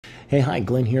Hi,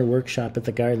 Glenn here, workshop at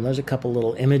the garden. There's a couple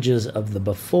little images of the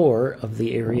before of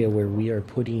the area where we are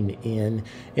putting in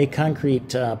a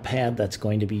concrete pad that's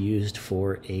going to be used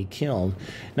for a kiln.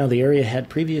 Now, the area had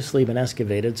previously been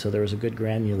excavated, so there was a good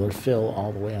granular fill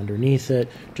all the way underneath it.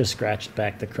 Just scratched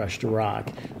back the crushed rock.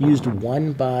 Used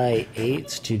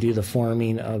 1x8s to do the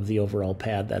forming of the overall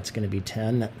pad. That's going to be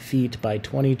 10 feet by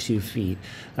 22 feet.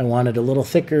 I wanted a little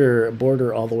thicker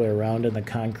border all the way around in the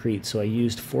concrete, so I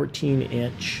used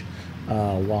 14-inch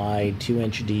wide,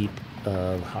 2-inch deep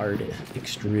hard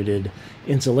extruded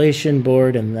insulation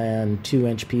board, and then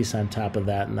 2-inch piece on top of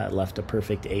that, and that left a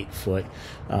perfect 8-foot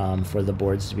for the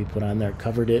boards to be put on there.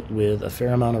 Covered it with a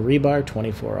fair amount of rebar,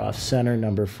 24 off center,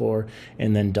 number 4,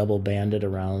 and then double banded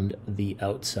around the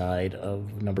outside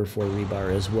of number 4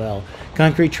 rebar as well.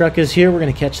 Concrete truck is here. We're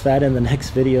going to catch that in the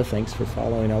next video. Thanks for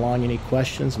following along. Any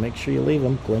questions, make sure you leave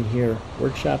them. Glenn here,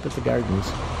 workshop at the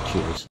gardens. Cheers.